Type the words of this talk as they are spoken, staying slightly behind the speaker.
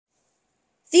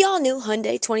The all-new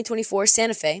Hyundai 2024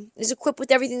 Santa Fe is equipped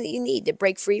with everything that you need to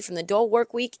break free from the dull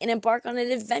work week and embark on an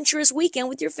adventurous weekend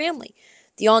with your family.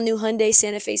 The all-new Hyundai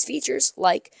Santa Fe's features,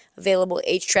 like available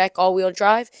H-Track all-wheel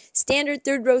drive, standard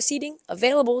third-row seating,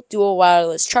 available dual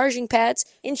wireless charging pads,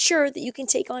 ensure that you can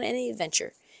take on any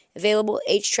adventure. Available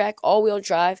H-Track all-wheel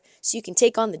drive so you can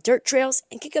take on the dirt trails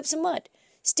and kick up some mud.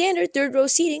 Standard third-row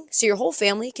seating so your whole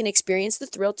family can experience the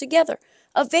thrill together.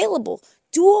 Available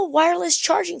dual wireless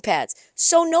charging pads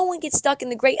so no one gets stuck in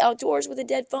the great outdoors with a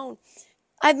dead phone.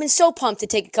 I've been so pumped to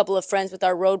take a couple of friends with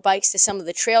our road bikes to some of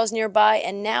the trails nearby,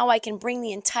 and now I can bring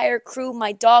the entire crew,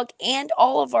 my dog, and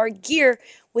all of our gear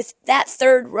with that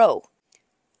third row.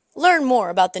 Learn more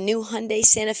about the new Hyundai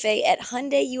Santa Fe at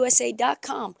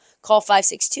HyundaiUSA.com. Call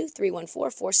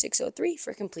 562-314-4603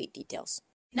 for complete details.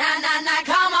 Nah, nah, nah,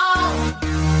 come on.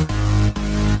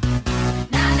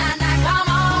 Nah, nah, nah, come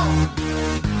on.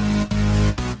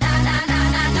 Nah, nah,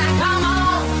 nah, nah, nah, come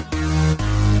on.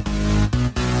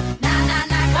 Nah, nah,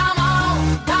 nah, come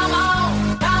on. Come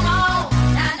on, come on.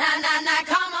 Nah, nah, nah, nah,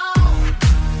 come on.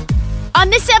 On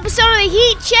this episode of the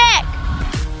Heat Check,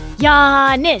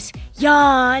 Giannis,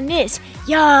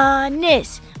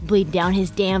 bleeding down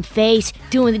his damn face,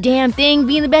 doing the damn thing,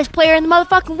 being the best player in the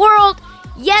motherfucking world.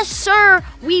 Yes, sir,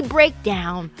 we break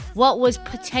down what was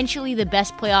potentially the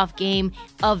best playoff game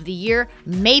of the year,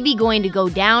 maybe going to go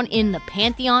down in the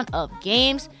pantheon of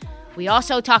games. We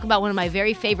also talk about one of my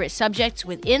very favorite subjects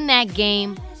within that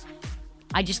game.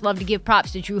 I just love to give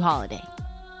props to Drew Holiday.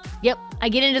 Yep, I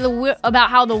get into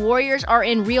about how the Warriors are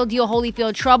in real deal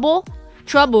Holyfield trouble.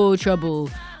 Trouble.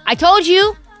 I told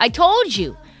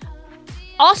you.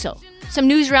 Also, some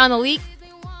news around the league.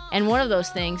 And one of those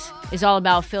things is all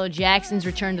about Phil Jackson's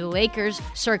return to the Lakers,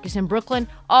 circus in Brooklyn.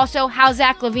 Also, how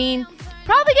Zach LaVine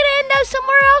probably going to end up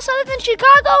somewhere else other than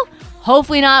Chicago.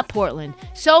 Hopefully not Portland.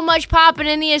 So much popping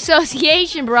in the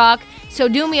association, Brock. So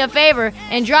do me a favor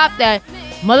and drop that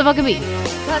motherfucking beat.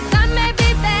 'Cause I may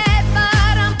be bad,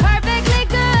 but I'm perfectly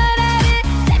good at it.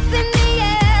 Sex in the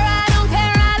air, I don't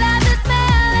care, I love the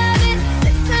smell of it.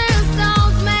 Sticks and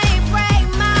stones may break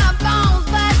my bones,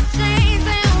 but chains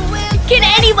and wheels. Can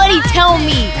anybody tell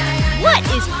me what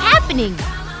is happening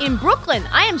in Brooklyn?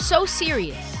 I am so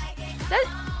serious. That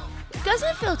doesn't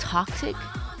it feel toxic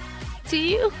to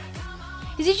you?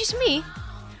 Is it just me?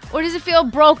 Or does it feel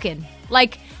broken?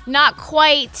 Like not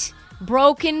quite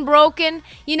broken?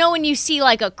 You know when you see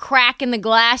like a crack in the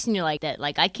glass and you're like that,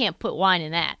 like I can't put wine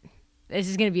in that. This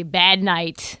is gonna be a bad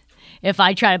night if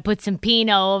I try to put some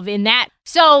Pinot in that.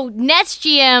 So Nets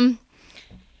GM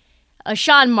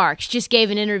Sean Marks just gave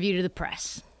an interview to the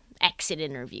press. Exit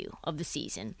interview of the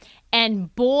season.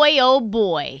 And boy, oh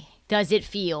boy, does it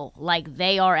feel like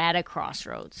they are at a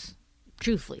crossroads.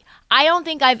 Truthfully, I don't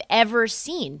think I've ever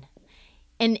seen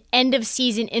an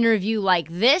end-of-season interview like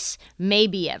this,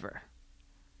 maybe ever.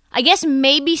 I guess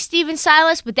maybe Steven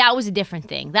Silas, but that was a different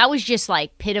thing. That was just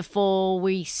like pitiful,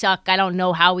 we suck, I don't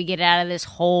know how we get out of this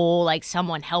hole, like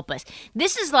someone help us.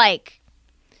 This is like,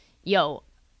 yo,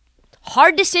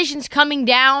 hard decisions coming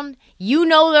down. You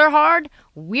know they're hard.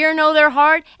 We know they're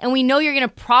hard. And we know you're going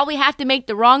to probably have to make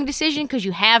the wrong decision because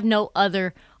you have no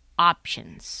other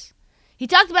options. He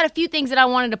talked about a few things that I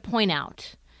wanted to point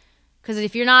out. Because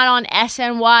if you're not on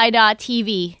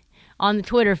SNY.TV on the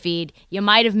Twitter feed, you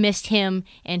might have missed him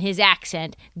and his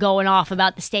accent going off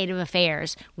about the state of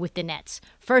affairs with the Nets.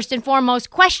 First and foremost,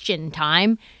 question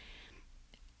time.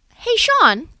 Hey,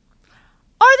 Sean,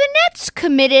 are the Nets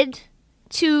committed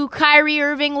to Kyrie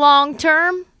Irving long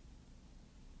term?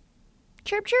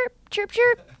 Chirp, chirp, chirp,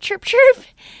 chirp, chirp, chirp.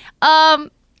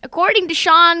 According to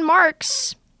Sean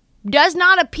Marks, does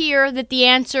not appear that the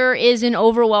answer is an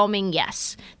overwhelming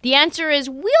yes. The answer is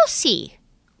we'll see.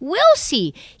 We'll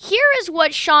see. Here is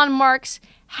what Sean Marks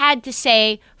had to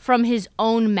say from his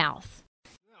own mouth.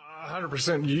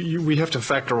 100%. We have to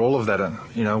factor all of that in.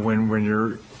 You know, when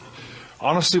you're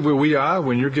honestly where we are,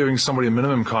 when you're giving somebody a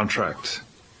minimum contract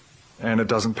and it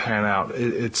doesn't pan out,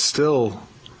 it still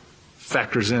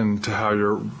factors into how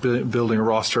you're building a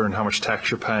roster and how much tax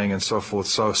you're paying and so forth.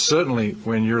 So certainly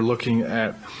when you're looking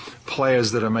at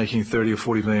players that are making $30 or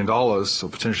 $40 million, or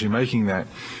potentially making that,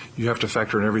 you have to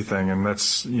factor in everything, and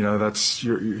that's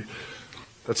the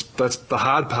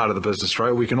hard part of the business,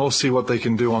 right? We can all see what they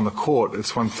can do on the court.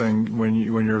 It's one thing when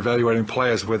you're evaluating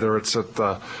players, whether it's at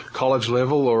the college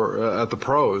level or at the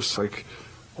pros, like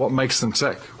what makes them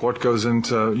tick, what goes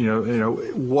into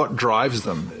what drives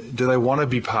them. Do they want to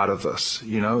be part of this?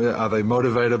 Are they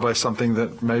motivated by something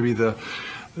that maybe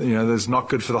that's not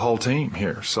good for the whole team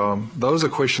here? So those are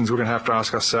questions we're going to have to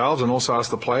ask ourselves and also ask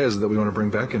the players that we want to bring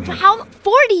back in here.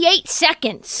 48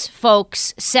 seconds,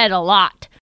 folks, said a lot.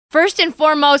 First and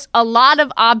foremost, a lot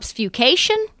of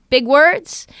obfuscation, big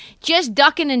words, just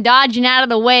ducking and dodging out of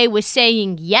the way with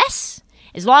saying yes.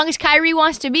 As long as Kyrie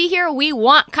wants to be here, we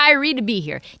want Kyrie to be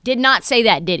here. Did not say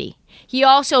that, did he? He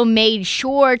also made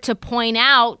sure to point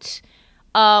out,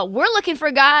 we're looking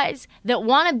for guys that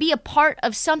want to be a part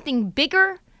of something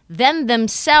bigger than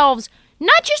themselves,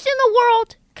 not just in the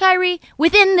world, Kyrie,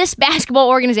 within this basketball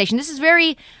organization. This is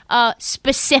very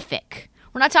specific.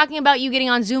 We're not talking about you getting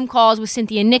on Zoom calls with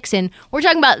Cynthia Nixon. We're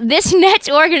talking about this Nets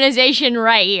organization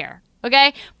right here,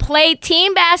 okay? Play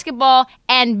team basketball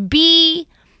and be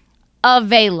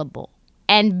available.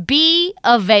 And be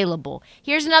available.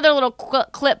 Here's another little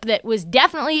clip that was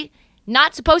definitely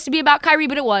not supposed to be about Kyrie,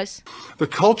 but it was. The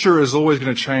culture is always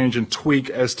going to change and tweak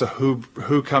as to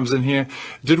who comes in here.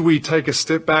 Did we take a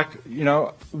step back? You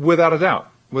know, without a doubt.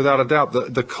 Without a doubt,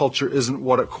 the culture isn't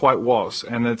what it quite was.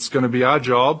 And it's going to be our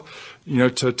job, you know,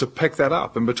 to pick that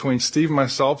up. And between Steve and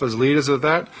myself as leaders of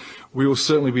that, we will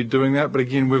certainly be doing that. But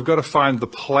again, we've got to find the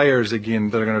players,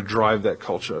 again, that are going to drive that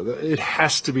culture. It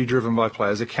has to be driven by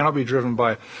players. It cannot be driven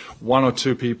by one or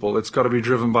two people. It's got to be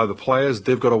driven by the players.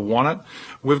 They've got to want it.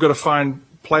 We've got to find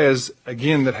players,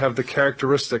 again, that have the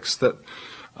characteristics that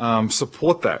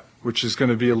support that, which is going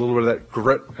to be a little bit of that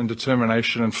grit and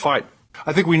determination and fight.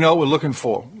 I think we know what we're looking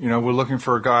for. You know, we're looking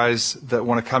for guys that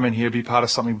want to come in here, be part of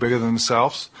something bigger than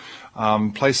themselves,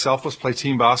 play selfless, play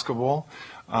team basketball,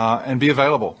 and be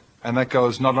available. And that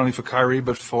goes not only for Kyrie,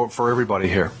 but for everybody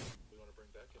here.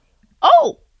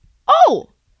 Oh,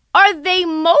 are they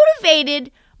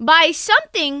motivated by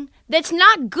something that's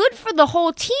not good for the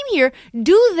whole team here?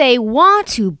 Do they want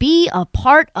to be a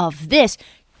part of this?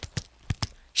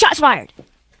 Shots fired.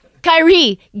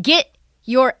 Kyrie, get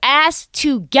your ass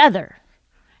together.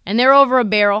 And they're over a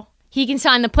barrel. He can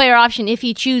sign the player option if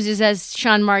he chooses, as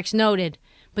Sean Marks noted.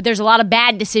 But there's a lot of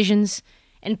bad decisions,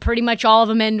 and pretty much all of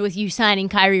them end with you signing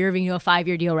Kyrie Irving to a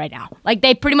 5-year deal right now. Like,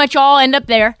 they pretty much all end up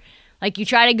there. Like, you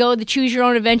try to go the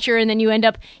choose-your-own-adventure, and then you end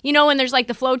up, you know, when there's, like,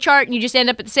 the flow chart, and you just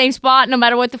end up at the same spot no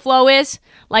matter what the flow is?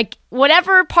 Like,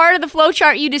 whatever part of the flow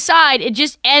chart you decide, it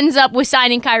just ends up with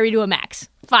signing Kyrie to a max.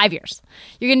 5 years.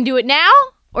 You're going to do it now,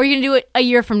 or you're going to do it a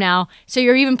year from now, so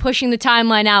you're even pushing the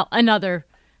timeline out another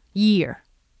year.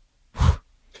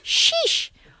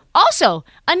 Sheesh. Also,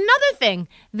 another thing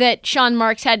that Sean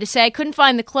Marks had to say, I couldn't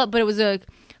find the clip, but it was a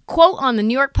quote on the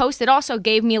New York Post that also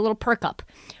gave me a little perk up.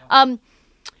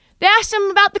 They asked him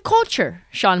about the culture,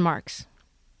 Sean Marks.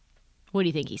 What do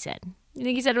you think he said? You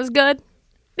think he said it was good?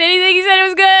 Did you think he said it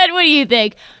was good? What do you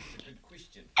think?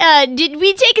 Did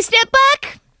we take a step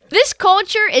back? This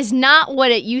culture is not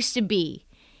what it used to be.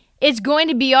 It's going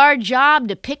to be our job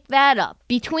to pick that up.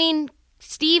 Between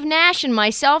Steve Nash and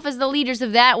myself as the leaders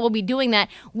of that, we'll be doing that.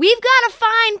 We've got to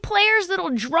find players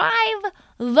that'll drive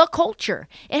the culture.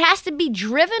 It has to be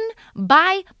driven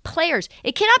by players.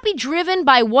 It cannot be driven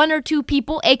by one or two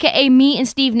people, a.k.a. me and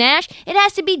Steve Nash. It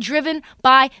has to be driven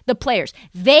by the players.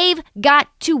 They've got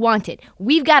to want it.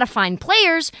 We've got to find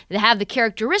players that have the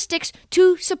characteristics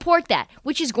to support that,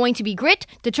 which is going to be grit,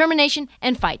 determination,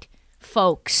 and fight.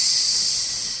 Folks,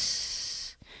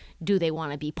 do they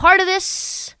want to be part of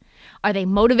this? Are they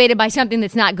motivated by something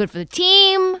that's not good for the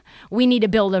team? We need to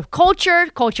build a culture.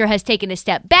 Culture has taken a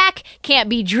step back. Can't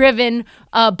be driven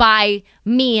by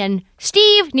me and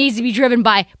Steve. Needs to be driven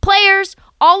by players.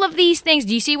 All of these things.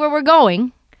 Do you see where we're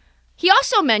going? He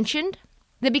also mentioned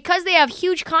that because they have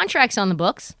huge contracts on the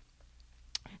books,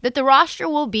 that the roster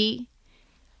will be,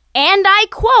 and I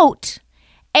quote,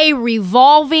 a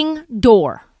revolving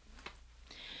door.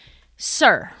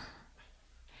 Sir,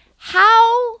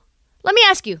 let me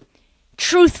ask you,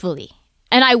 truthfully,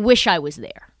 and I wish I was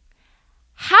there,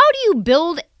 how do you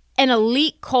build an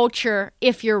elite culture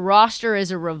if your roster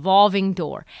is a revolving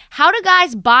door? How do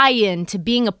guys buy into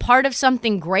being a part of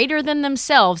something greater than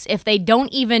themselves if they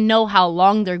don't even know how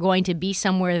long they're going to be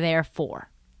somewhere there for?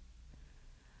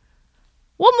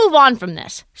 We'll move on from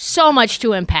this. So much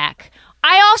to unpack.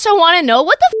 I also want to know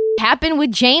what the happened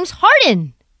with James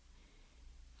Harden.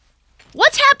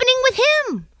 What's happening with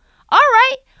him? All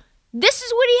right. This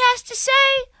is what he has to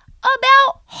say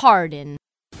about Harden.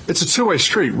 It's a two-way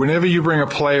street. Whenever you bring a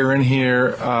player in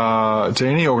here to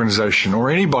any organization, or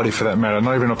anybody for that matter,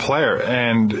 not even a player,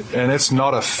 and it's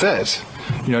not a fit,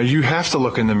 you know, you have to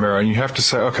look in the mirror and you have to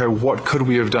say, okay, what could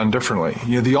we have done differently?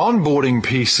 You know, the onboarding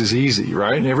piece is easy,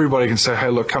 right? And everybody can say, hey,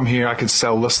 look, come here, I can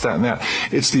sell this, that, and that.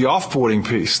 It's the offboarding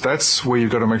piece. That's where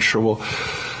you've got to make sure, well,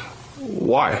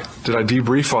 why? Did I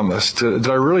debrief on this? Did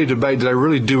I really debate? Did I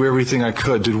really do everything I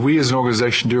could? Did we as an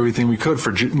organization do everything we could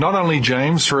for not only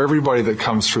James, for everybody that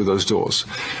comes through those doors?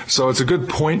 So it's a good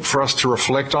point for us to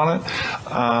reflect on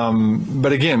it.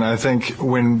 But again, I think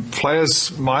when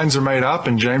players' minds are made up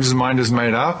and James's mind is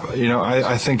made up,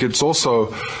 I think it's also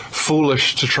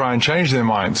foolish to try and change their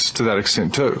minds to that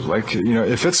extent too. Like,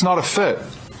 if it's not a fit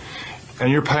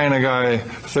and you're paying a guy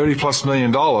 $30+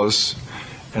 million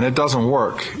and it doesn't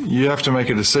work, you have to make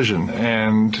a decision.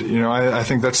 And, I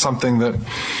think that's something that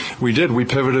we did. We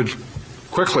pivoted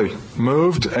quickly,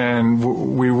 moved, and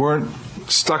we weren't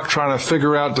stuck trying to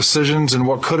figure out decisions and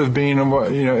what could have been and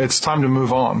what, it's time to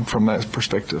move on from that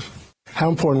perspective. How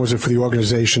important was it for the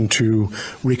organization to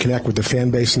reconnect with the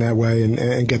fan base in that way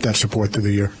and get that support through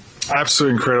the year?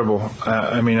 Absolutely incredible.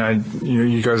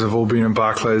 You guys have all been in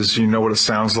Barclays. You know what it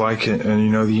sounds like, and you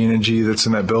know the energy that's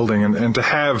in that building. And to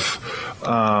have,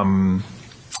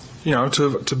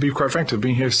 to be quite frank, to have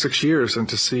been here 6 years and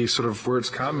to see sort of where it's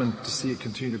come and to see it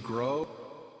continue to grow.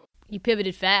 You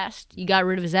pivoted fast. You got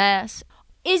rid of his ass.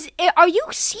 Are you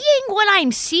seeing what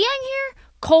I'm seeing here?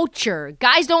 Culture.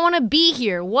 Guys don't want to be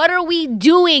here. What are we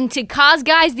doing to cause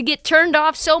guys to get turned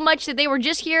off so much that they were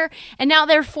just here and now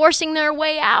they're forcing their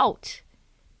way out?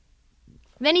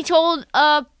 Then he told,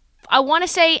 I want to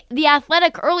say The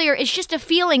Athletic earlier, it's just a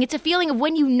feeling. It's a feeling of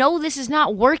when you know this is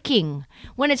not working.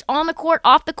 When it's on the court,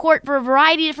 off the court, for a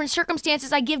variety of different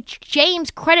circumstances. I give James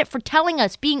credit for telling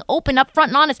us, being open, upfront,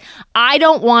 and honest. I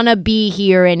don't want to be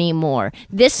here anymore.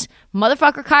 This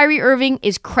motherfucker Kyrie Irving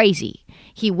is crazy.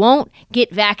 He won't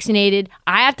get vaccinated.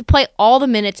 I have to play all the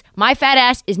minutes. My fat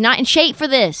ass is not in shape for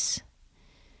this.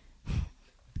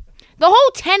 The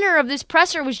whole tenor of this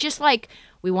presser was just like,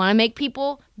 we want to make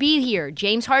people be here.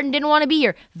 James Harden didn't want to be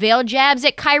here. Veiled jabs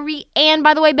at Kyrie and,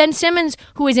 by the way, Ben Simmons,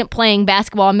 who isn't playing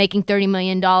basketball and making $30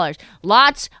 million.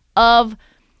 Lots of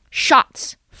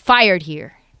shots fired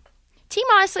here. Team,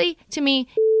 honestly, to me,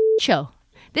 show.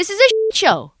 This is a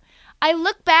show. I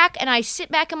look back and I sit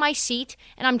back in my seat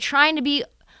and I'm trying to be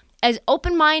as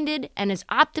open-minded and as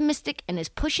optimistic and as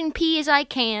push and pee as I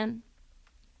can.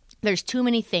 There's too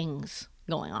many things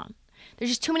going on. There's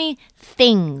just too many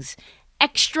things,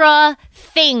 extra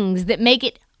things that make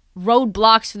it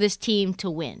roadblocks for this team to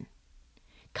win.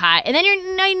 And then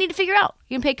you need to figure out,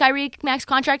 you can pay Kyrie max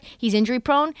contract. He's injury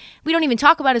prone. We don't even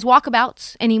talk about his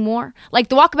walkabouts anymore. Like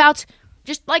the walkabouts,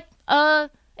 just like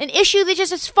an issue that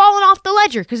just has fallen off the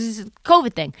ledger because it's a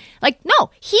COVID thing. Like, no,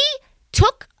 he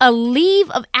took a leave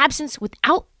of absence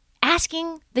without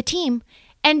asking the team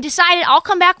and decided I'll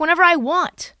come back whenever I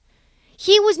want.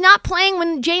 He was not playing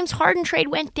when the James Harden trade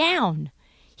went down.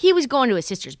 He was going to his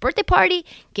sister's birthday party,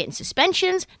 getting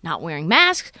suspensions, not wearing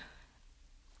masks.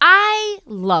 I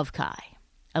love Kai.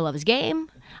 I love his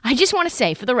game. I just want to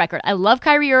say, for the record, I love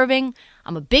Kyrie Irving.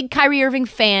 I'm a big Kyrie Irving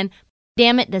fan.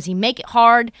 Damn it, does he make it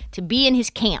hard to be in his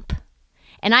camp?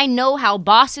 And I know how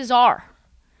bosses are.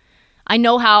 I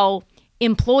know how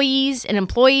employees and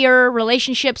employer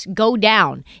relationships go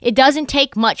down. It doesn't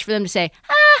take much for them to say,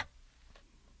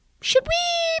 should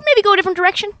we maybe go a different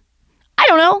direction? I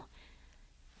don't know.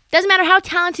 Doesn't matter how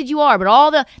talented you are,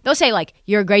 but they'll say like,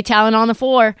 you're a great talent on the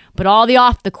floor, but all the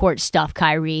off the court stuff,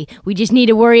 Kyrie, we just need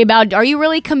to worry about, are you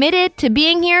really committed to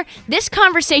being here? This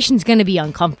conversation's going to be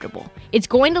uncomfortable. It's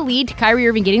going to lead to Kyrie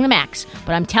Irving getting the max,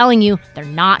 but I'm telling you, they're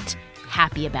not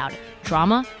happy about it.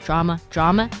 Drama, drama,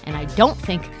 drama, and I don't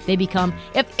think they become,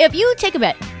 if you take a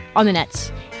bet on the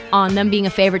Nets, on them being a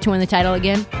favorite to win the title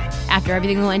again, after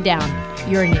everything that went down,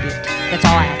 you're an idiot. That's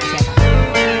all I have to say about it.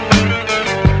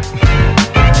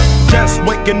 Just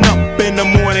waking up in the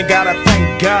morning, gotta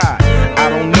thank God. I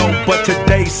don't know, but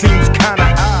today seems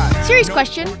kinda odd. Serious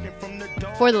question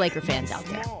for the Laker fans out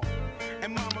there.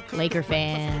 Laker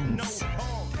fans,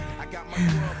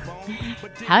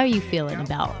 how are you feeling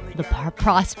about the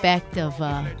prospect of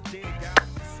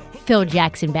Phil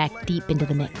Jackson back deep into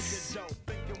the mix?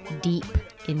 Deep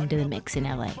into the mix in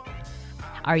LA.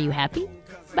 Are you happy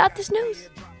about this news?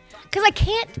 Because I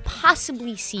can't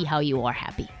possibly see how you are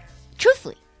happy.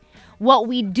 Truthfully. What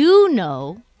we do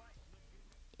know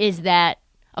is that,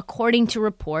 according to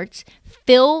reports,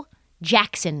 Phil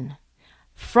Jackson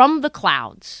from the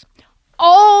clouds,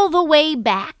 all the way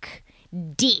back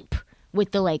deep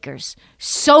with the Lakers.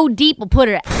 So deep, we'll put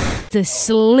her to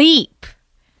sleep.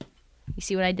 You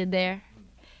see what I did there?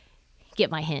 Get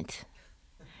my hint.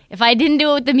 If I didn't do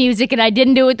it with the music and I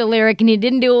didn't do it with the lyric and you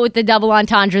didn't do it with the double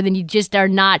entendre, then you just are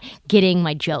not getting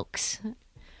my jokes.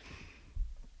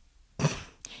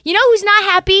 You know who's not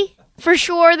happy for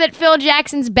sure that Phil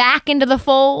Jackson's back into the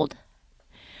fold?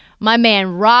 My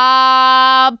man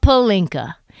Rob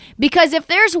Pelinka. Because if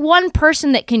there's one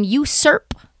person that can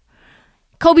usurp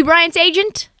Kobe Bryant's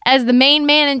agent as the main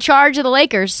man in charge of the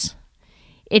Lakers,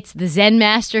 it's the Zen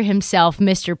master himself,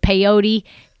 Mr. Peyote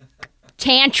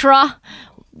Tantra,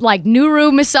 like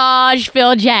Nuru Massage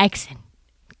Phil Jackson.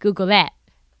 Google that.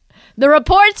 The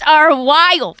reports are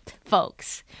wild,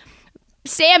 folks.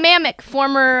 Sam Amick,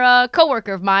 former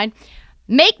co-worker of mine,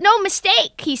 make no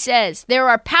mistake, he says, there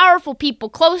are powerful people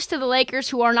close to the Lakers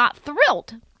who are not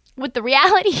thrilled with the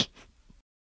reality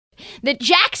that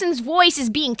Jackson's voice is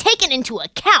being taken into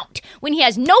account when he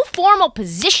has no formal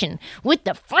position with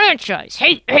the franchise.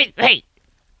 Hey.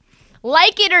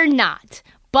 Like it or not,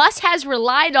 Buss has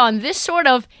relied on this sort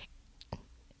of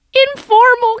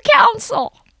informal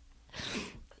counsel.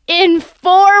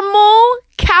 Informal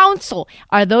counsel.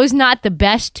 Are those not the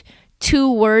best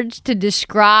two words to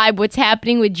describe what's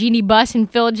happening with Jeannie Buss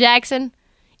and Phil Jackson?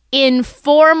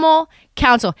 Informal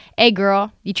counsel. Hey,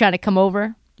 girl, you trying to come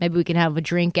over? Maybe we can have a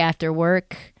drink after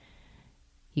work.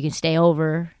 You can stay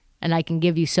over, and I can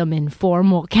give you some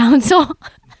informal counsel.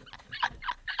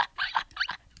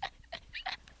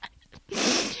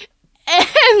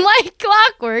 And like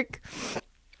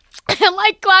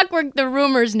clockwork, the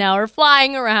rumors now are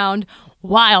flying around,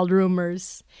 wild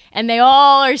rumors. And they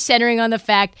all are centering on the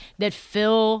fact that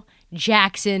Phil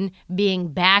Jackson being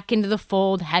back into the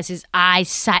fold has his eyes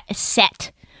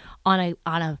set on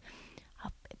a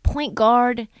point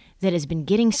guard that has been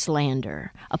getting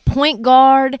slander, a point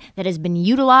guard that has been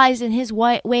utilized in his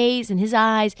ways and his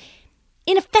eyes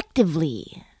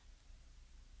ineffectively.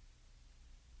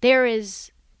 There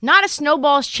is not a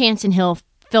snowball's chance in hell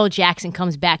Phil Jackson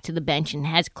comes back to the bench and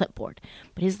has a clipboard,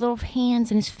 but his little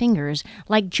hands and his fingers,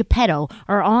 like Geppetto,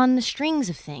 are on the strings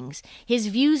of things. His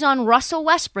views on Russell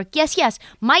Westbrook, yes,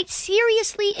 might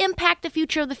seriously impact the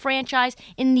future of the franchise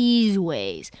in these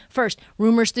ways. First,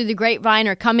 rumors through the grapevine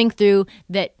are coming through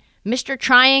that Mr.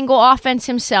 Triangle Offense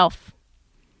himself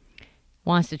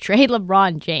wants to trade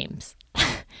LeBron James.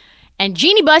 And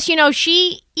Jeannie Buss,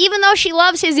 even though she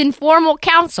loves his informal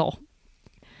counsel,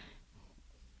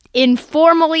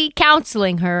 informally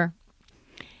counseling her,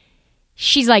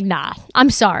 she's like, nah, I'm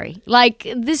sorry.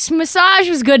 Like, this massage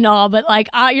was good and all, but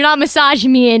you're not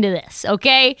massaging me into this,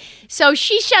 okay? So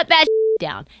she shut that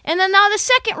down. And then now the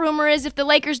second rumor is if the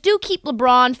Lakers do keep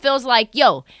LeBron, Phil's like,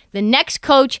 yo, the next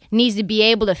coach needs to be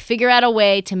able to figure out a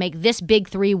way to make this big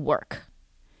three work.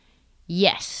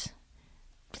 Yes.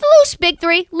 Loose big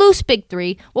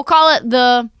three. We'll call it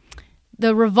the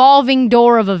revolving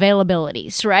door of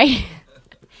availabilities, right?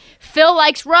 Phil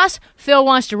likes Russ. Phil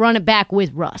wants to run it back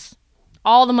with Russ.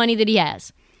 All the money that he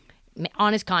has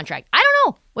on his contract. I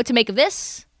don't know what to make of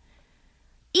this.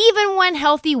 Even when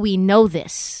healthy, we know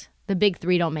this. The big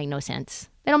three don't make no sense.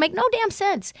 They don't make no damn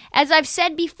sense. As I've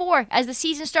said before, as the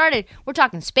season started, we're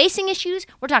talking spacing issues.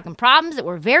 We're talking problems that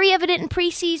were very evident in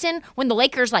preseason when the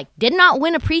Lakers did not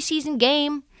win a preseason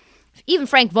game. Even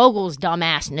Frank Vogel's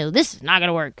dumbass knew this is not going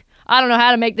to work. I don't know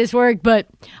how to make this work, but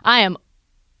I am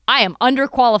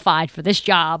underqualified for this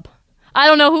job. I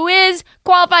don't know who is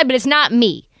qualified, but it's not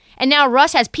me. And now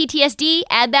Russ has PTSD.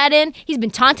 Add that in. He's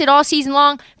been taunted all season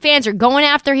long. Fans are going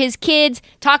after his kids,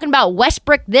 talking about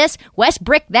Westbrook this,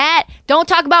 Westbrook that. Don't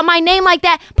talk about my name like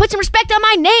that. Put some respect on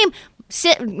my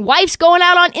name. Wife's going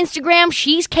out on Instagram.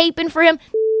 She's caping for him.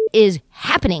 Is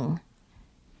happening.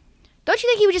 Don't you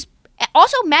think he would just...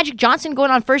 Also, Magic Johnson going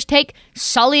on First Take,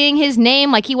 sullying his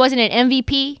name like he wasn't an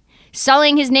MVP.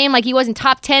 Sullying his name like he wasn't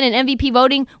top 10 in MVP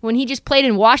voting when he just played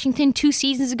in Washington 2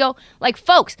 seasons ago.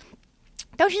 Folks,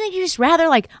 don't you think you just rather,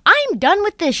 I'm done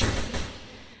with this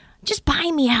just buy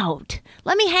me out.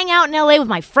 Let me hang out in LA with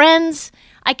my friends.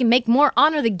 I can make more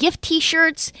Honor the Gift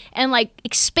t-shirts and,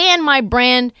 expand my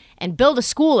brand and build a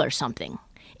school or something.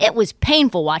 It was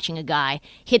painful watching a guy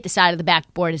hit the side of the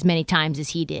backboard as many times as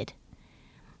he did.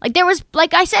 There was,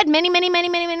 like I said, many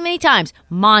times,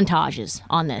 montages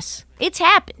on this. It's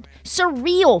happened.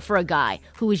 Surreal for a guy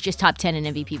who was just top 10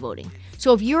 in MVP voting.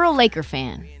 So if you're a Laker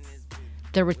fan,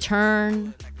 the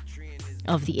return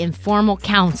of the informal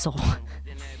counsel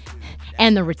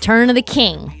and the return of the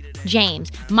king,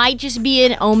 James, might just be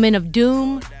an omen of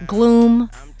doom,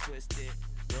 gloom,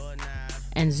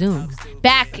 and zoom.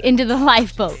 Back into the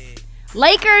lifeboat.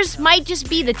 Lakers might just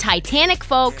be the Titanic,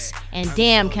 folks, and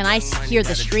damn, can I hear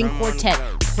the string quartet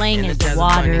playing as the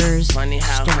waters funny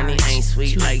how honey ain't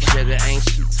sweet like sugar ain't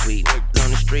sweet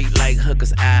on the street like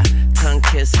hookers. I tongue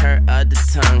kiss her other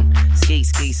tongue.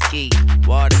 Ski,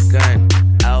 water gun.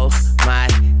 Oh my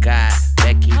God,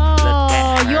 Becky, look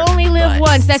at her. You only live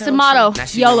once. That's the motto. Now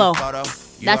she YOLO. in the photo.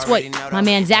 You That's what already know my the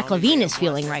man Zach photo. Levine is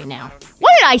feeling right now.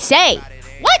 What did I say?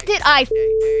 What did I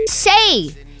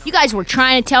say? You guys were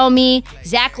trying to tell me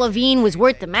Zach LaVine was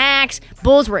worth the max.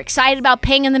 Bulls were excited about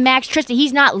paying him the max. Tristan,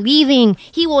 he's not leaving.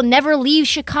 He will never leave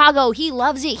Chicago. He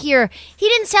loves it here. He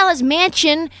didn't sell his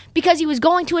mansion because he was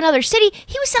going to another city.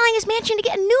 He was selling his mansion to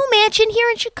get a new mansion here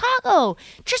in Chicago.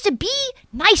 Tristan, be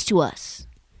nice to us.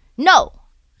 No.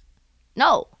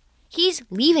 He's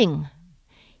leaving.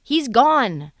 He's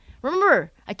gone.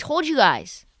 Remember, I told you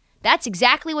guys. That's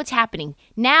exactly what's happening.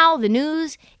 Now the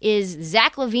news is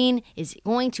Zach LaVine is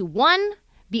going to, one,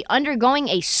 be undergoing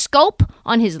a scope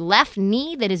on his left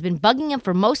knee that has been bugging him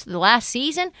for most of the last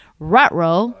season.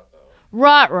 Ruh-roh.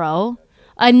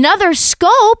 Another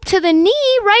scope to the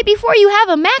knee right before you have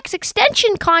a max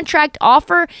extension contract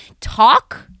offer.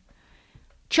 Talk.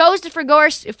 Chose to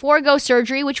forego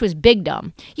surgery, which was big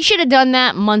dumb. You should have done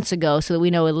that months ago so that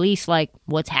we know at least,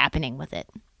 what's happening with it.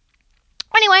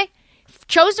 Anyway,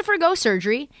 chose to forego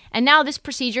surgery, and now this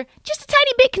procedure, just a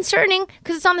tiny bit concerning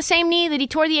because it's on the same knee that he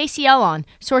tore the ACL on.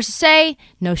 Sources say,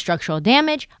 no structural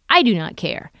damage. I do not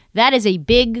care. That is a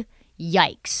big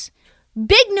yikes.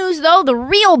 Big news, though, the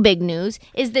real big news,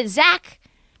 is that Zach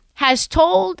has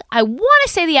told, I want to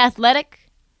say The Athletic,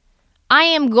 I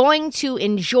am going to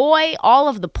enjoy all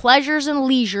of the pleasures and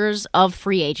leisures of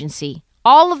free agency.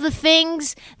 All of the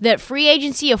things that free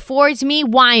agency affords me,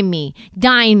 wine me,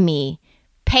 dine me,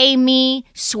 pay me,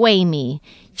 sway me.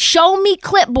 Show me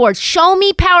clipboards. Show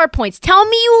me PowerPoints. Tell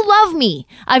me you love me.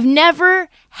 I've never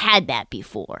had that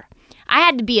before. I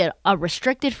had to be a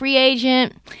restricted free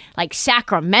agent. Like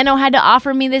Sacramento had to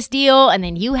offer me this deal, and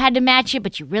then you had to match it,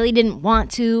 but you really didn't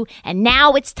want to. And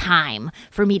now it's time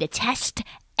for me to test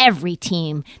every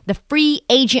team, the free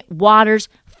agent waters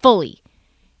fully.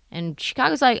 And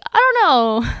Chicago's like, I don't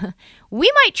know.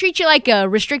 We might treat you like a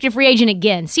restricted free agent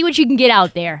again. See what you can get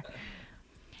out there.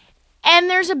 And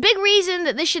there's a big reason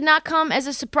that this should not come as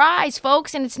a surprise,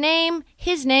 folks. And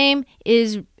his name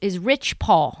is Rich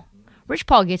Paul. Rich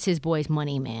Paul gets his boys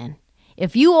money, man.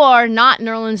 If you are not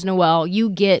Nerlens Noel,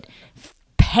 you get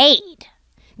paid.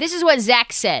 This is what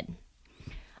Zach said.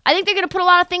 I think they're going to put a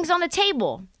lot of things on the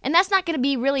table. And that's not going to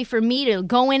be really for me to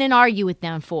go in and argue with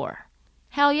them for.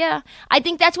 Hell yeah. I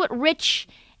think that's what Rich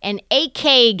and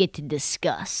AK get to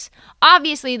discuss.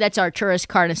 Obviously, that's Arturas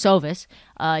Karnisovas,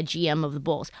 GM of the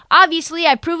Bulls. Obviously,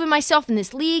 I've proven myself in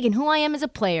this league and who I am as a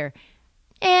player.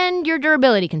 And your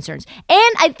durability concerns.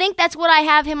 And I think that's what I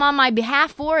have him on my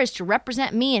behalf for, is to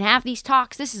represent me and have these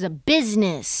talks. This is a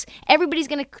business. Everybody's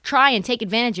going to try and take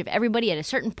advantage of everybody at a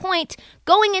certain point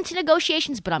going into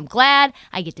negotiations, but I'm glad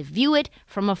I get to view it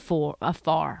from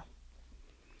afar.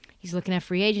 He's looking at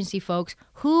free agency, folks.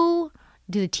 Who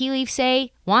do the tea leaves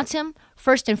say wants him?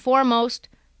 First and foremost,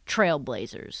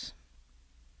 Trailblazers.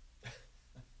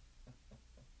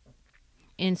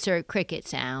 Insert cricket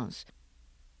sounds.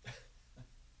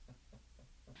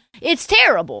 It's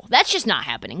terrible. That's just not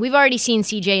happening. We've already seen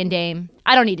CJ and Dame.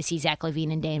 I don't need to see Zach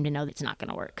LaVine and Dame to know that's not going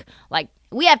to work.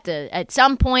 We have to, at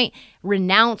some point,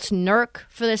 renounce Nurk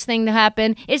for this thing to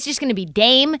happen. It's just going to be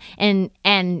Dame and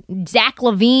Zach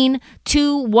LaVine,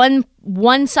 two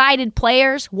one-sided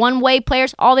players, one-way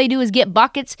players. All they do is get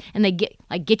buckets, and they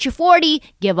get you 40,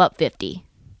 give up 50.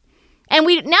 And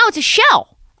now it's a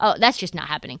shell. Oh, that's just not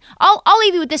happening. I'll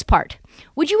leave you with this part.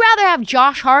 Would you rather have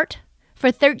Josh Hart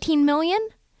for $13 million?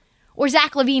 Or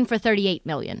Zach LaVine for $38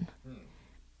 million.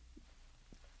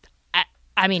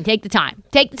 I mean, take the time.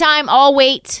 Take the time. I'll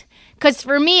wait. Because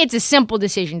for me, it's a simple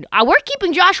decision. We're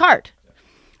keeping Josh Hart.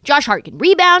 Josh Hart can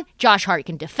rebound. Josh Hart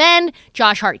can defend.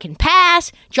 Josh Hart can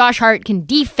pass. Josh Hart can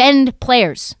defend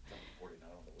players.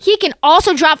 He can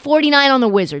also drop 49 on the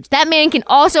Wizards. That man can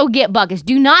also get buckets.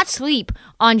 Do not sleep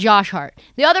on Josh Hart.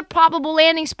 The other probable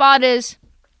landing spot is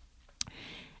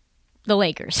the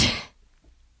Lakers.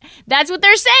 That's what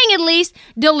they're saying, at least.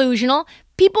 Delusional.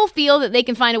 People feel that they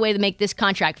can find a way to make this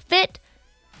contract fit.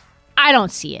 I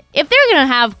don't see it. If they're going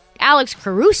to have Alex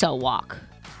Caruso walk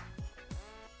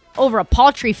over a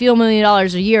paltry few $1 million a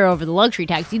year over the luxury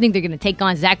tax, do you think they're going to take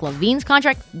on Zach LaVine's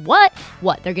contract? What?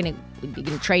 They're going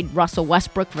to trade Russell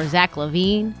Westbrook for Zach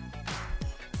LaVine?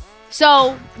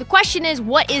 So the question is,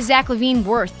 what is Zach LaVine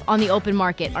worth on the open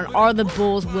market? Or are the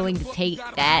Bulls willing to take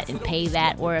that and pay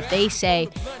that? Or if they say,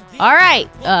 all right,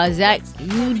 Zach,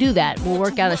 you do that. We'll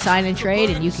work out a sign and trade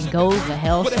and you can go the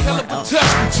hell somewhere else.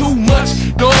 Too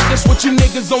much, dog, that's what you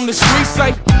niggas on the street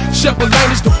say. Shepherd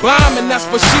Lane is the bomb and that's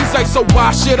what she say. So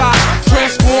why should I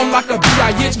transform like a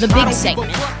B.I.H.? The big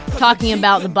segment, talking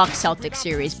about the Bucks-Celtics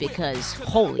series because,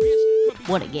 holy,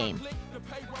 what a game.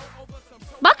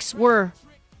 Bucks were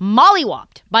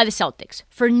mollywopped by the Celtics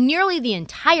for nearly the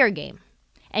entire game.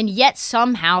 And yet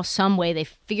somehow, some way, they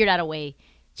figured out a way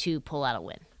to pull out a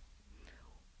win.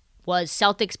 Was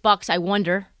Celtics-Bucks, I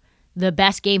wonder, the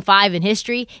best Game 5 in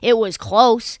history. It was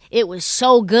close. It was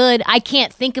so good. I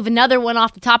can't think of another one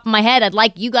off the top of my head. I'd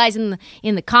like you guys in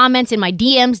the comments, in my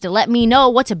DMs, to let me know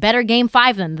what's a better Game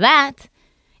 5 than that.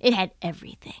 It had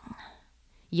everything.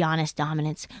 Giannis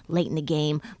dominance late in the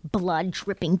game, blood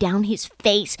dripping down his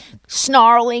face,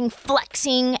 snarling,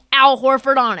 flexing, Al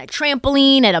Horford on a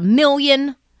trampoline at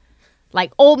 1,000,000.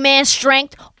 Like old man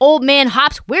strength, old man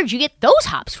hops. Where'd you get those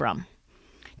hops from?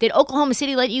 Did Oklahoma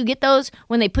City let you get those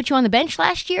when they put you on the bench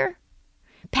last year?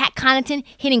 Pat Connaughton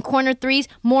hitting corner threes,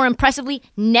 more impressively,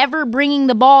 never bringing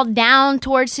the ball down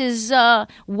towards his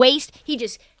waist. He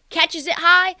just catches it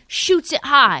high, shoots it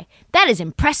high. That is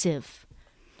impressive.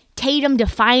 Tatum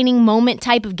defining moment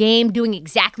type of game, doing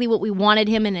exactly what we wanted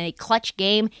him in a clutch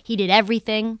game. He did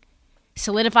everything,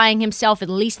 solidifying himself at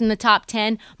least in the top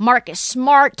 10. Marcus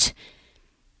Smart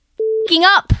f***ing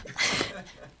up,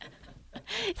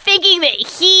 thinking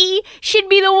that he should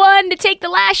be the one to take the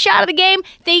last shot of the game,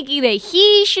 thinking that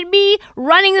he should be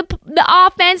running the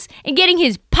offense and getting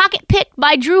his pocket picked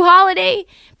by Drew Holiday.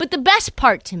 But the best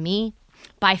part to me,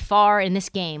 by far in this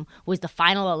game, was the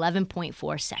final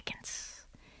 11.4 seconds.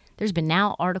 There's been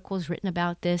now articles written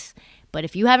about this, but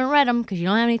if you haven't read them because you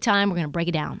don't have any time, we're going to break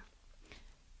it down.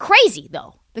 Crazy,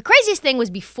 though. The craziest thing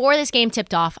was before this game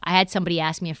tipped off, I had somebody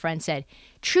ask me, a friend said,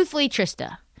 truthfully,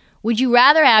 Trista, would you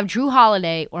rather have Drew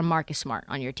Holiday or Marcus Smart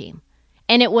on your team?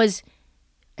 And it was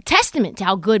a testament to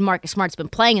how good Marcus Smart's been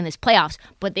playing in this playoffs,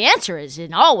 but the answer is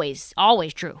always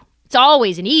Drew. It's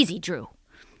always an easy Drew.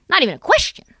 Not even a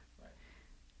question.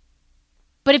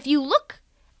 But if you look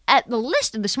at the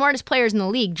list of the smartest players in the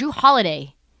league, Drew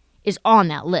Holiday is on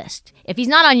that list. If he's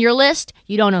not on your list,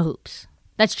 you don't know hoops.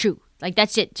 That's true. Like,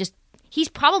 that's it. Just, he's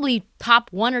probably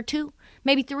top 1 or 2,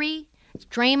 maybe 3. It's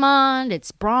Draymond,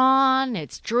 it's Braun,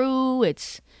 it's Drew.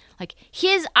 It's like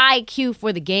his IQ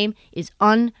for the game is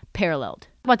unparalleled.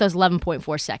 How about those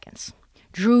 11.4 seconds?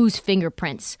 Drew's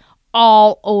fingerprints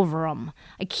all over him.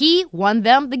 Like, he won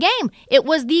them the game. It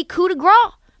was the coup de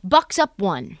grace. Bucks up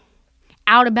 1.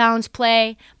 Out of bounds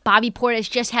play. Bobby Portis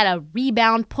just had a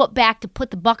rebound put back to put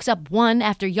the Bucks up 1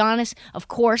 after Giannis, of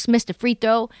course, missed a free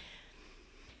throw.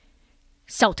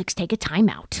 Celtics take a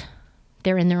timeout.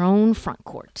 They're in their own front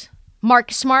court.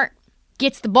 Marcus Smart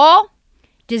gets the ball,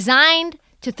 designed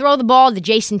to throw the ball to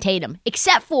Jason Tatum,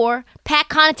 except for Pat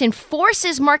Connaughton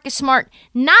forces Marcus Smart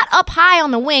not up high on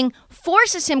the wing,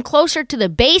 forces him closer to the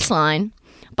baseline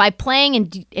by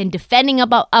playing and defending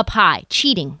up high,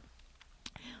 cheating.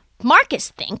 Marcus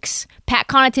thinks Pat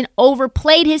Connaughton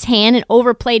overplayed his hand and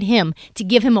overplayed him to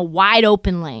give him a wide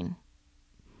open lane.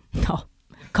 Oh,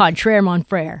 contraire mon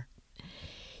frere.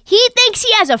 He thinks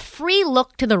he has a free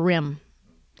look to the rim.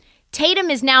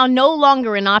 Tatum is now no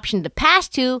longer an option to pass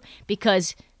to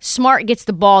because Smart gets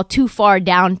the ball too far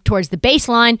down towards the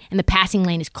baseline and the passing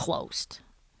lane is closed.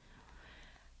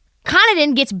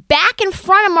 Connaughton gets back in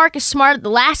front of Marcus Smart at the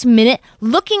last minute,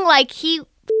 looking like he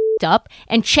up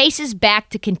and chases back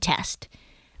to contest.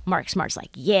 Mark Smart's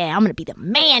like, yeah, I'm going to be the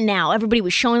man now. Everybody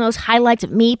was showing those highlights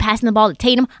of me passing the ball to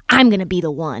Tatum. I'm going to be the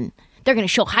one. They're going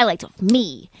to show highlights of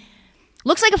me.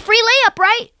 Looks like a free layup,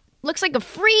 right? Looks like a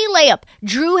free layup.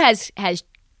 Drew has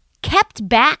kept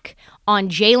back on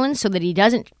Jalen so that he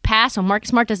doesn't pass, so Marcus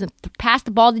Smart doesn't pass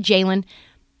the ball to Jalen.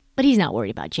 But he's not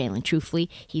worried about Jalen, truthfully.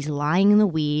 He's lying in the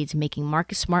weeds, making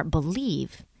Marcus Smart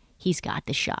believe he's got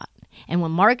the shot. And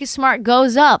when Marcus Smart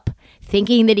goes up,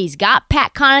 thinking that he's got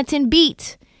Pat Connaughton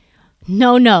beat,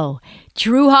 no.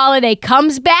 Drew Holiday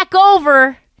comes back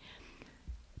over,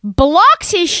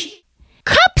 blocks his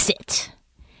cups it,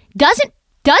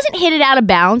 doesn't hit it out of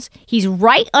bounds. He's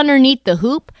right underneath the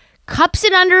hoop, cups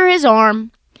it under his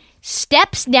arm,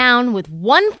 steps down with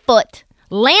 1 foot,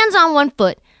 lands on 1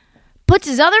 foot, puts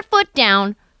his other foot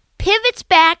down, pivots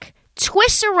back,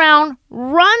 twists around,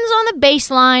 runs on the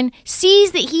baseline,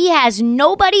 sees that he has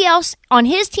nobody else on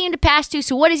his team to pass to,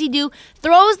 so what does he do?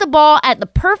 Throws the ball at the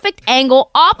perfect angle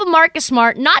off of Marcus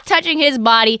Smart, not touching his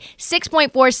body,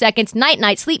 6.4 seconds,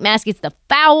 night, sleep mask, it's the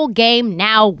foul game,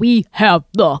 now we have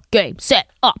the game set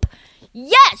up.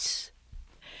 Yes!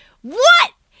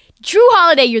 What? Drew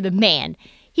Holiday, you're the man.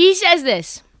 He says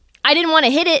this, I didn't want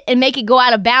to hit it and make it go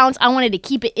out of bounds, I wanted to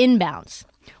keep it in bounds.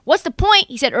 What's the point,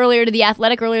 he said earlier to The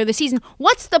Athletic earlier this season,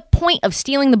 what's the point of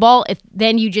stealing the ball if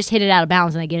then you just hit it out of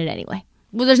bounds and I get it anyway?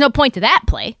 Well, there's no point to that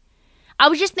play. I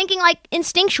was just thinking like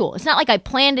instinctual. It's not like I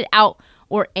planned it out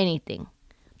or anything.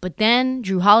 But then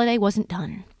Drew Holiday wasn't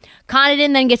done.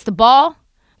 Connaughton then gets the ball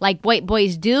like white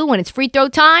boys do when it's free throw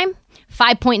time.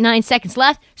 5.9 seconds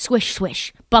left.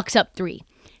 Swish. Bucks up 3.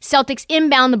 Celtics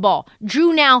inbound the ball.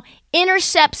 Drew now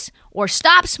intercepts or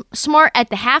stops Smart at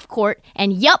the half court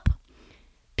and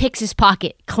picks his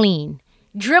pocket clean.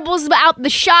 Dribbles out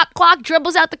the shot clock,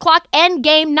 dribbles out the clock, end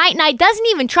game, night, doesn't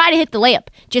even try to hit the layup.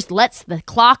 Just lets the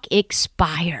clock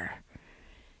expire.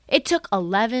 It took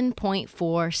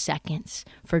 11.4 seconds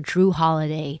for Drew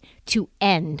Holiday to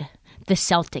end the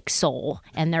Celtics' soul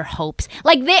and their hopes.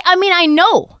 I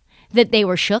know that they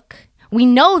were shook. We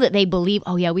know that they believe,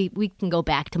 oh yeah, we can go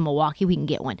back to Milwaukee, we can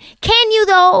get one. Can you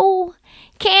though?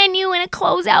 Can you in a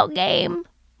closeout game?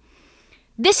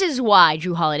 This is why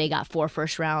Drew Holiday got 4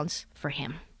 first rounds for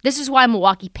him. This is why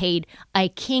Milwaukee paid a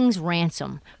king's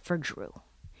ransom for Drew.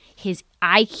 His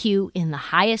IQ in the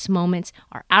highest moments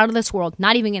are out of this world.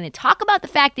 Not even going to talk about the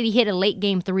fact that he hit a late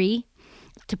game 3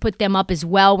 to put them up as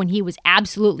well when he was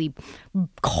absolutely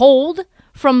cold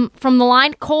from the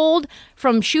line, cold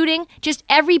from shooting. Just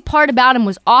every part about him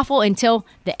was awful until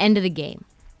the end of the game.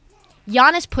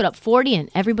 Giannis put up 40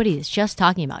 and everybody is just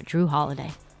talking about Drew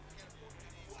Holiday.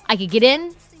 I could get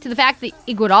in to the fact that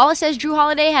Iguodala says Drew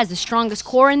Holiday has the strongest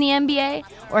core in the NBA,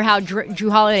 or how Drew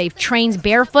Holiday trains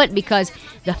barefoot because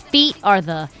the feet are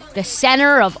the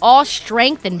center of all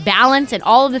strength and balance, and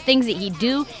all of the things that he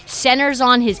do centers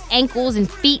on his ankles and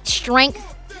feet strength.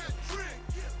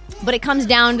 But it comes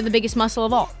down to the biggest muscle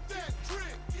of all,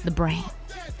 the brain.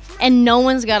 And no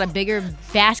one's got a bigger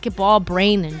basketball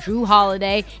brain than Drew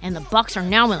Holiday, and the Bucks are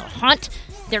now in the hunt.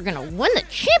 They're going to win the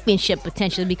championship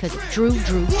potentially because of Drew. Whoop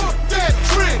that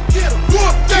trick, get him.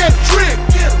 Whoop that trick,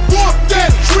 get him. Whoop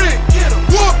that trick, get him.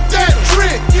 Whoop that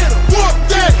trick, get him. Whoop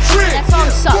that trick. That song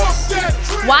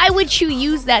sucks. Why would you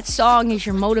use that song as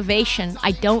your motivation?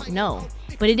 I don't know.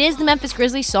 But it is the Memphis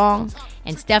Grizzlies song,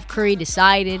 and Steph Curry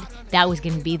decided that was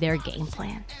going to be their game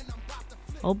plan.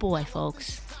 Oh boy,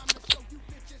 folks.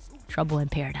 Trouble in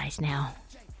paradise now.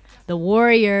 The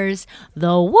Warriors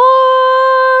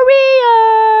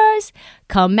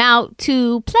come out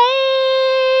to play.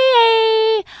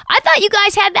 I thought you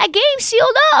guys had that game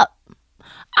sealed up.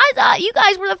 I thought you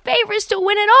guys were the favorites to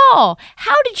win it all.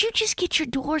 How did you just get your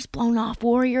doors blown off,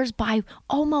 Warriors, by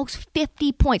almost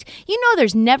 50 points? You know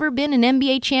there's never been an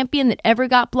NBA champion that ever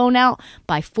got blown out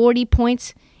by 40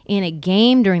 points in a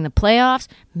game during the playoffs.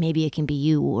 Maybe it can be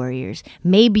you, Warriors.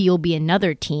 Maybe you'll be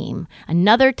another team,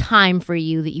 another time for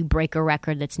you that you break a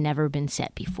record that's never been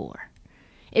set before.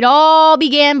 It all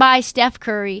began by Steph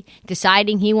Curry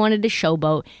deciding he wanted to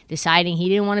showboat, deciding he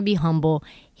didn't want to be humble.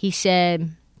 He said,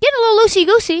 getting a little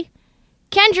loosey-goosey.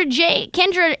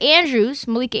 Kendra Andrews,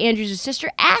 Malika Andrews' sister,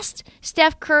 asked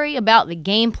Steph Curry about the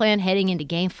game plan heading into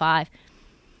Game 5.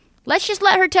 Let's just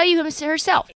let her tell you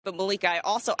herself. But Malika, I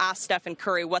also asked Stephen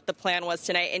Curry what the plan was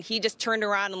tonight, and he just turned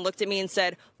around and looked at me and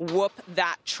said, whoop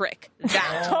that trick.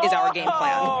 That is our game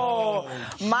plan. Oh,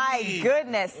 my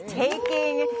goodness.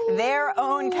 Taking their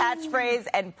own catchphrase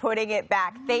and putting it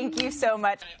back. Thank you so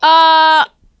much. That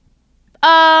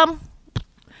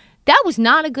was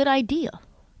not a good idea.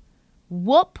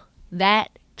 Whoop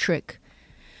that trick.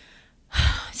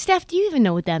 Steph, do you even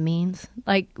know what that means?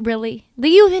 Like, really? Do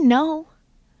you even know?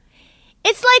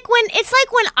 It's like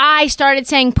when I started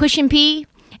saying push and pee,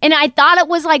 and I thought it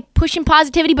was like pushing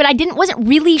positivity, but I wasn't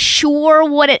really sure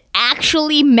what it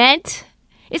actually meant.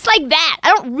 It's like that.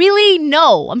 I don't really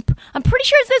know. I'm pretty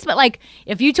sure it's this, but like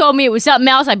if you told me it was something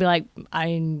else, I'd be like,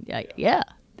 yeah.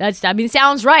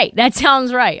 Sounds right. That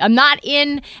sounds right. I'm not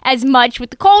in as much with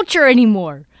the culture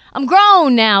anymore. I'm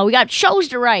grown now. We got shows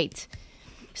to write.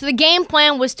 So the game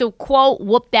plan was to, quote,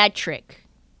 whoop that trick.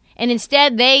 And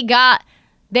instead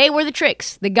they were the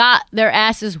tricks. They got their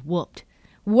asses whooped.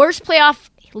 Worst playoff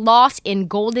loss in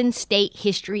Golden State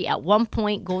history. At one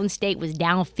point, Golden State was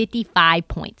down 55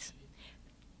 points.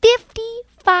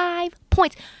 55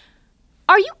 points.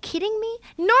 Are you kidding me?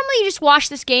 Normally you just wash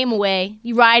this game away.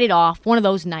 You ride it off. One of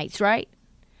those nights, right?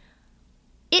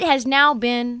 It has now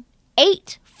been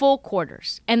 8 full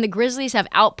quarters, and the Grizzlies have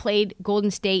outplayed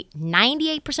Golden State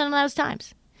 98% of those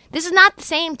times. This is not the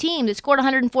same team that scored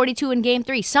 142 in Game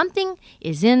 3. Something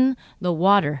is in the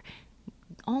water.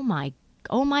 Oh my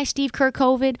Steve Kerr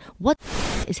COVID. What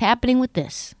is happening with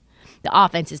this? The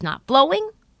offense is not flowing.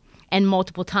 And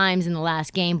multiple times in the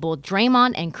last game, both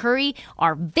Draymond and Curry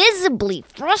are visibly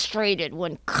frustrated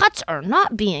when cuts are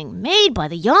not being made by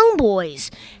the young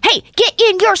boys. Hey, get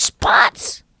in your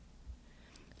spots!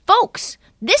 Folks,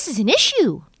 this is an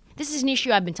issue. This is an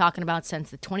issue I've been talking about since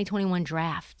the 2021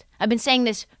 draft. I've been saying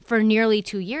this for nearly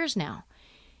 2 years now.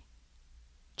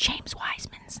 James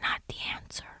Wiseman's not the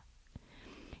answer.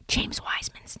 James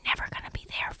Wiseman's never going to be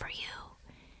there for you.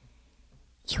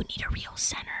 You need a real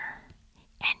center,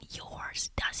 and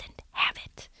yours doesn't have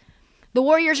it. The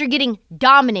Warriors are getting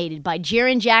dominated by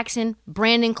Jaren Jackson,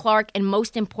 Brandon Clark, and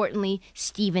most importantly,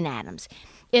 Steven Adams.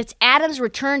 It's Adams'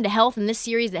 return to health in this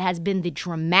series that has been the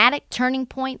dramatic turning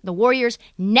point. The Warriors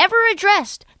never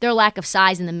addressed their lack of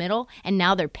size in the middle, and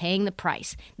now they're paying the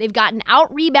price. They've gotten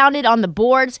out-rebounded on the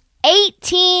boards,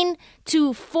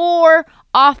 18-4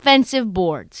 offensive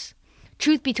boards.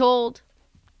 Truth be told,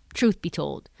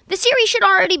 the series should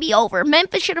already be over.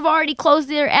 Memphis should have already closed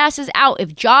their asses out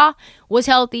if Ja was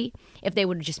healthy, if they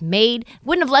would have just wouldn't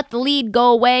have let the lead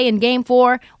go away in Game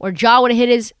 4, or Ja would have hit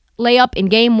his layup in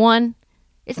Game 1.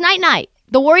 It's night-night.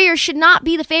 The Warriors should not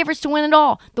be the favorites to win it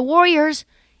all. The Warriors,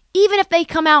 even if they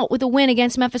come out with a win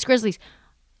against Memphis Grizzlies,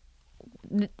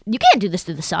 you can't do this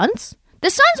to the Suns.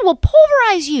 The Suns will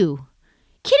pulverize you.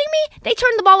 Kidding me? They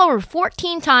turned the ball over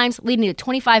 14 times, leading to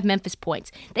 25 Memphis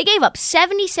points. They gave up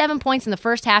 77 points in the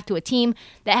first half to a team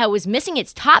that was missing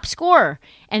its top scorer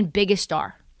and biggest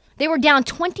star. They were down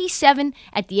 27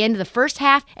 at the end of the first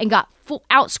half and got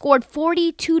outscored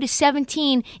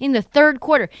 42-17 in the third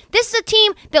quarter. This is a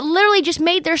team that literally just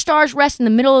made their stars rest in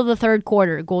the middle of the third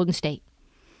quarter at Golden State.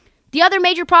 The other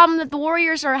major problem that the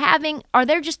Warriors are having are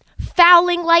they're just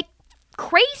fouling like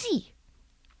crazy.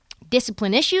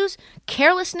 Discipline issues,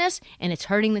 carelessness, and it's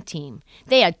hurting the team.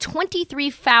 They had 23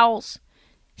 fouls,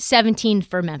 17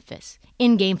 for Memphis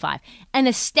in Game 5. An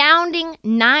astounding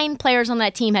 9 players on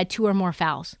that team had 2 or more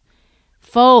fouls.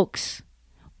 Folks,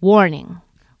 warning.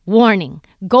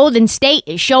 Golden State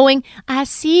is showing, I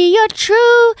see your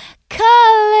true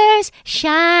colors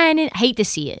shining. Hate to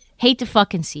see it. Hate to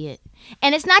fucking see it.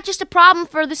 And it's not just a problem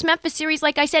for this Memphis series,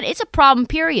 like I said. It's a problem,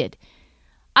 period.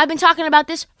 I've been talking about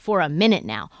this for a minute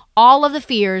now. All of the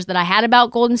fears that I had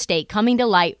about Golden State coming to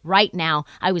light right now.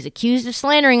 I was accused of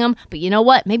slandering them, but you know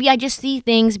what? Maybe I just see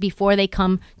things before they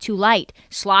come to light.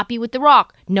 Sloppy with the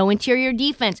rock. No interior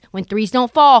defense. When threes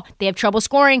don't fall, they have trouble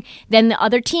scoring. Then the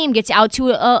other team gets out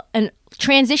to a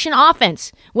transition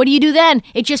offense. What do you do then?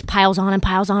 It just piles on and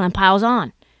piles on and piles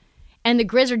on. And the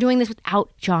Grizz are doing this without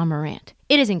Ja Morant.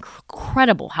 It is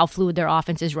incredible how fluid their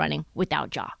offense is running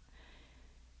without Ja.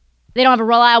 They don't have a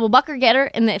reliable bucket getter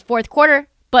in the fourth quarter,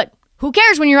 but who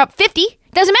cares when you're up 50?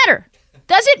 Doesn't matter.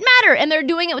 And they're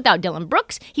doing it without Dylan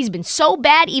Brooks. He's been so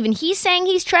bad, even he's saying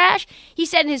he's trash. He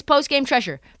said in his post-game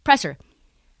presser,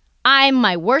 I'm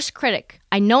my worst critic.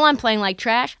 I know I'm playing like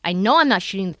trash. I know I'm not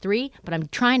shooting the three, but I'm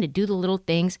trying to do the little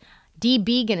things.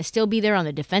 DB going to still be there on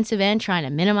the defensive end trying to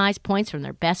minimize points from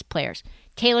their best players.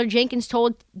 Taylor Jenkins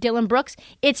told Dylan Brooks,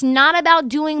 it's not about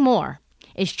doing more.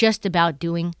 It's just about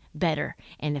doing better.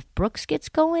 And if Brooks gets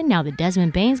going, now that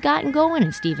Desmond Bane's gotten going,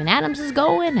 and Steven Adams is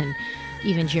going, and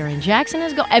even Jaren Jackson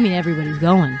is going. I mean, everybody's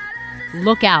going.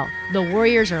 Look out. The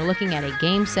Warriors are looking at a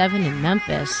Game 7 in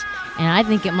Memphis, and I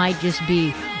think it might just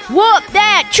be, whoop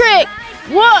that trick!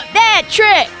 Whoop that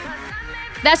trick!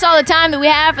 That's all the time that we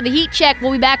have for the Heat Check.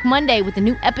 We'll be back Monday with a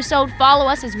new episode. Follow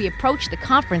us as we approach the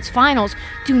conference finals.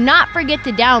 Do not forget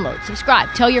to download,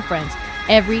 subscribe, tell your friends.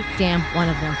 Every damn one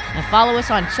of them. And follow us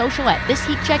on social at This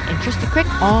Heat Check and Trista Crick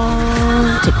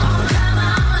on TikTok.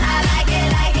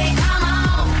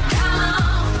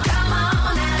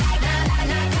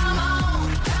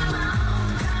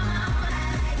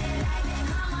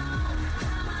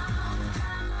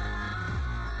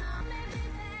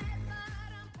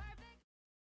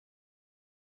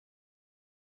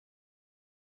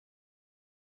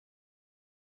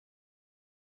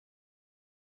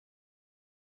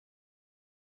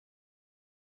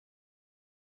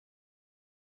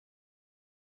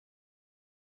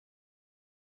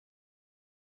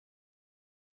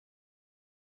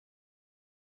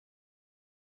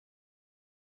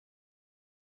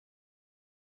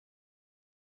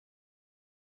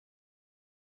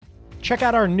 Check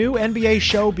out our new NBA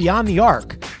show, Beyond the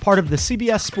Arc, part of the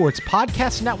CBS Sports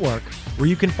Podcast Network, where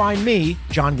you can find me,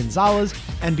 John Gonzalez,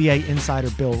 NBA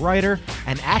insider Bill Ryder,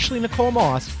 and Ashley Nicole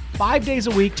Moss 5 days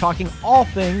a week talking all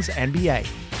things NBA.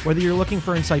 Whether you're looking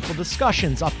for insightful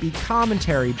discussions, upbeat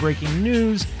commentary, breaking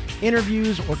news,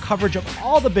 interviews, or coverage of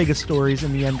all the biggest stories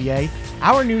in the NBA,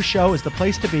 our new show is the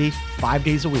place to be 5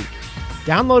 days a week.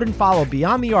 Download and follow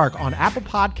Beyond the Arc on Apple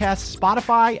Podcasts,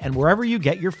 Spotify, and wherever you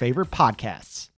get your favorite podcasts.